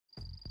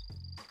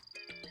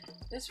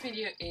This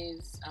video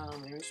is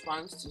in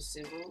response to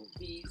Sybil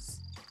B's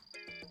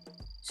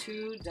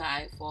 2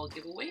 die fall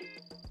giveaway.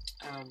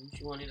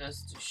 She wanted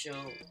us to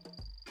show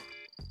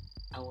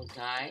our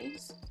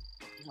dies,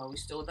 how we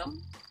stole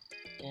them,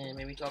 and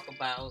maybe talk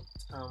about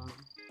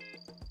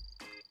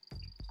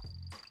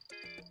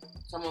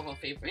some of our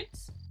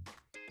favorites.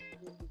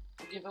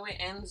 The giveaway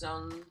ends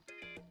on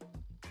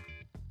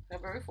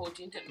February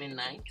 14th at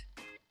midnight.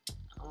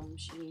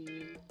 She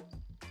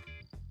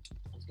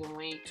is giving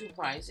away 2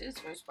 prizes.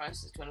 First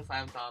prize is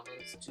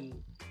 $25 to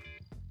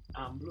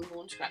Blue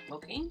Moon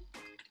Scrapbooking,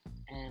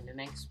 and the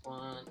next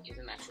one is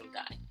an actual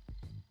die.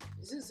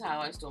 This is how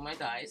I store my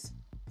dies.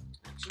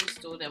 I actually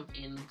store them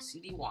in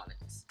CD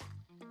wallets.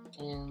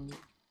 And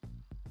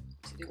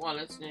CD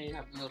wallets, you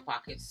have little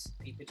pockets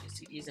you put your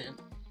CDs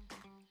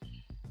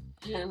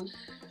in. And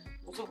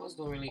most of us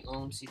don't really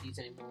own CDs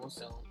anymore,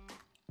 so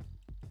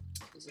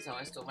this is how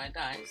I store my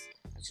dies.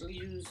 I actually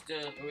use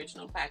the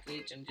original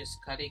package and just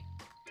cut it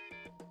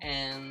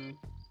and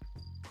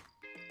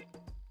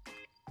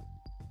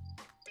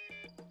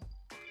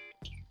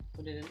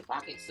put it in the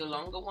pockets. The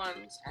longer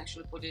ones, I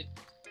actually put it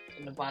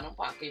in the bottom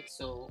pocket,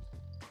 so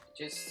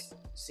just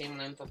same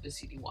length of the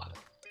CD wallet.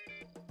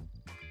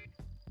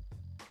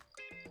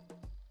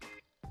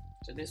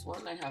 So this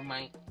one, I have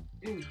my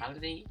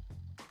holiday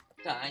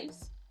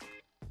dies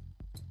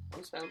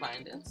from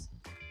Spellbinders.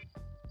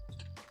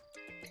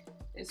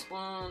 This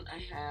one, I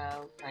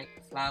have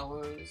like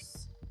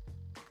flowers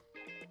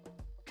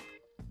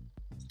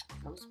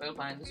from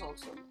Spellbinders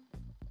also.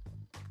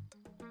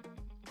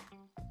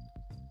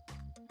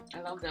 I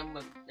love them,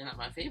 but they're not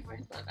my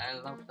favorite, but I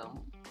love them.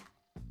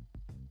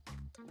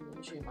 I'm going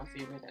to show you my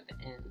favorite at the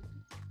end.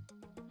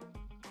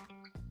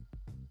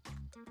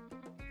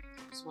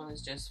 This one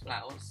is just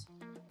flowers.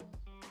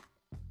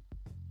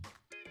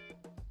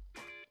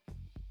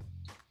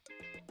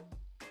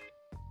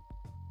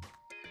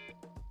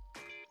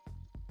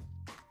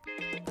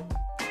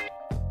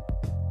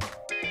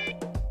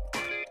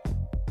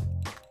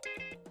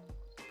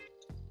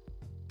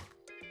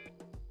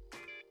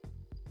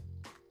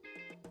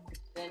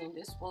 Then in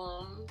this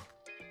one,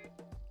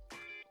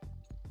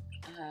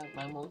 I have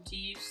my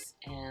motifs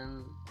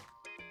and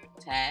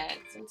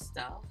tags and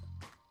stuff.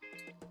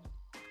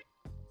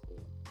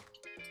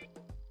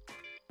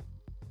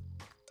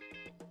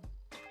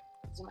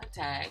 These are my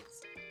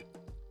tags.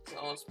 These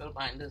are all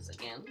Spellbinders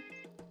again.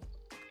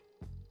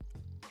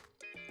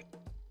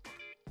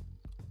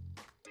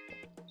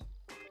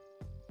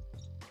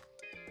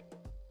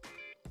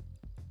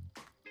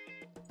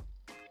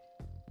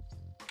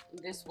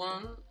 This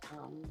one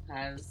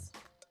has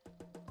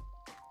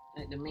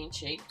like the main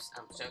shapes,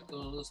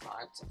 circles,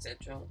 hearts,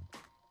 etc.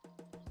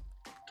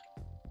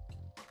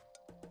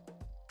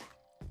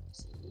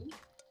 See,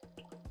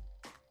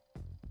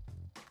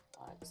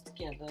 hearts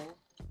together.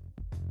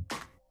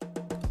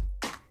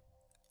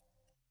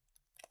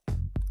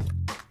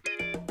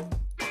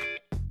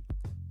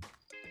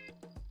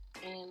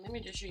 And let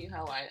me just show you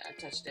how I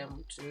attach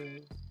them to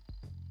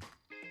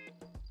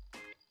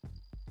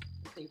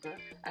paper.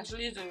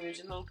 Actually, it's the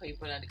original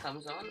paper that it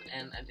comes on,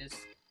 and I just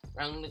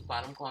round the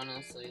bottom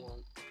corner so it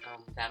won't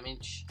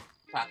damage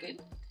the pocket.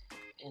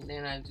 And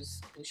then I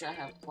just make sure I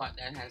have the part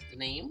that has the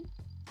name.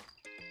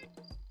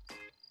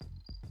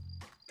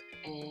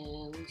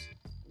 And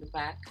in the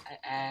back, I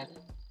add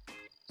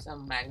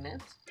some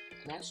magnets,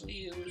 and I actually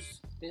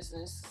use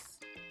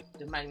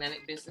the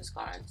magnetic business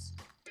cards.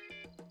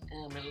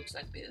 It looks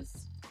like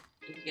this.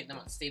 You can get them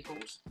at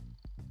Staples.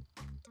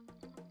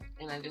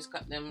 And I just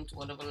cut them to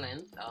whatever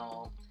length,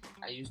 or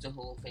I use the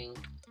whole thing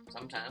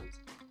sometimes,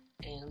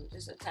 and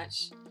just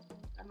attach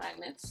my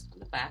magnets on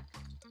the back,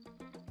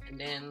 and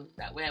then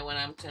that way when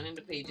I'm turning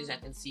the pages I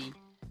can see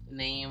the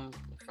name,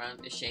 the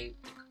front, the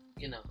shape,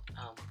 the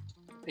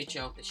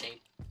picture of the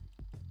shape.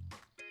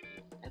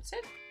 That's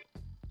it.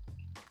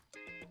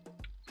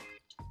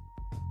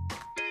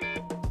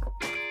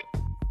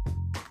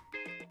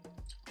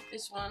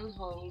 This one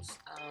holds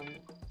a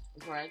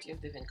variety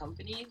of different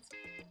companies.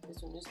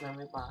 This one is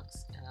Memory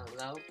Box, and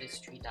I love this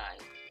 3 die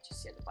that you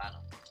see at the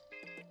bottom.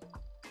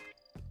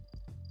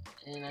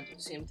 And I do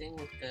the same thing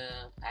with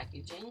the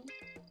packaging,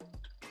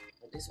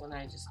 but this one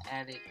I just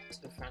add it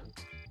to the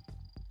front.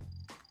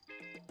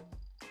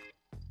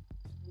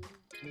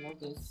 I love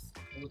those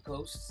little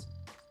ghosts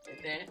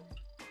right there.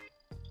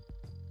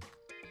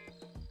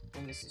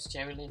 And this is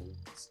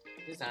Cherylyn's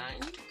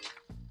design.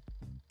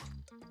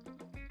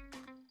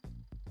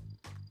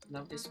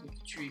 Love this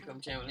tree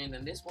from Cherylyn,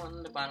 and this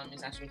one, the bottom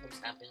is actually from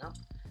Stampin' Up.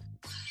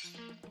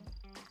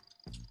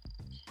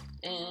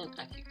 And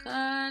Aki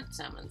Cut,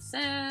 Salmon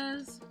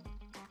Says.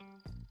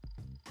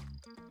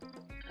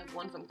 I have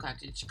one from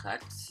Cottage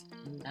Cuts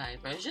in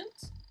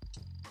Divergent.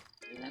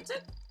 And that's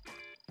it.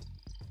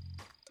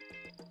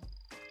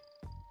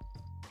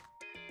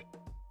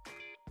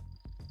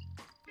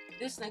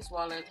 This next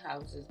wallet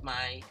houses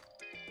my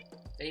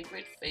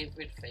favorite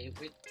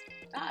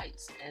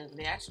dies, and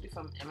they're actually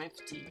from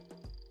MFT.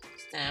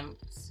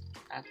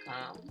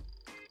 Stamps.com,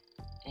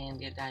 and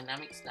their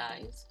dynamics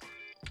dies.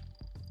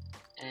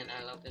 and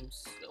I love them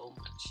so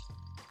much.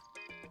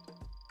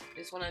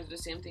 This one I do the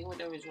same thing with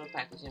the original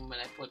packaging, but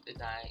I put the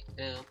die,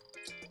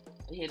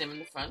 I hid them in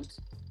the front.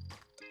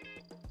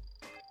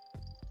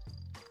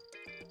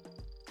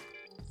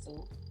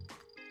 So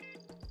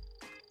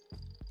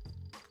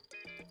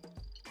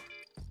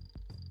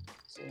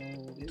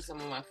these are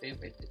some of my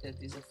favorites because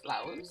these are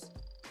flowers.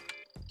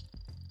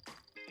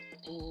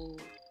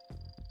 And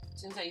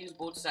since I use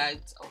both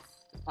sides of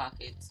the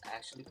pockets, I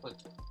actually put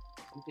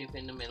some paper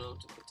in the middle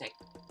to protect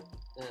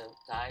the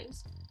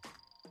dies.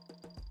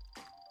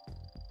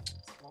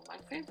 Some of my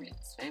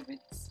favorites.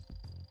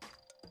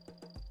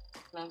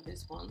 Love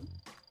this one.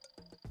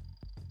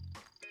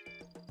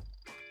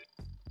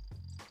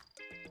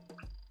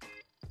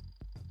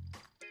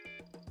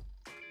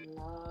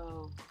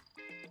 Love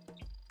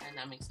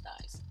dynamics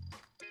dies.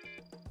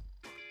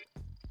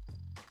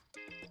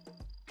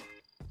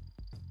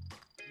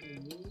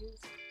 These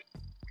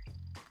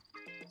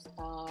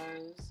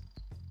stars.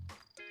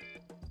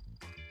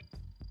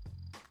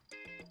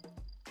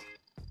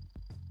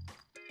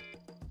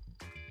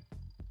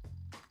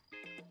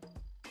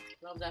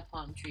 Love that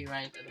palm tree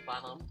right at the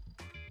bottom.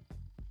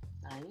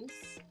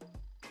 Nice.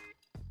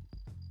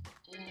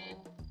 And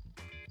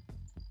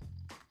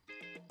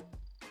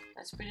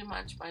that's pretty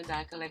much my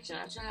die collection.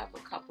 I actually have a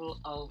couple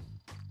of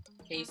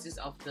cases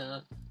of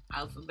the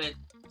alphabet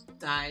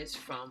dies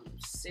from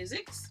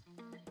Sizzix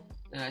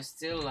that I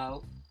still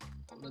love,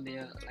 although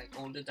they're like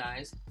older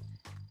dies.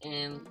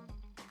 And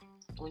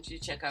I want you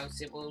to check out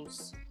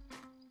Sybil's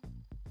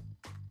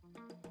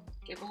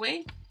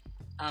giveaway.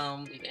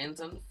 It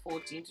ends on the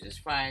 14th, which is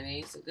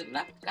Friday. So good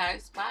luck,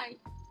 guys. Bye.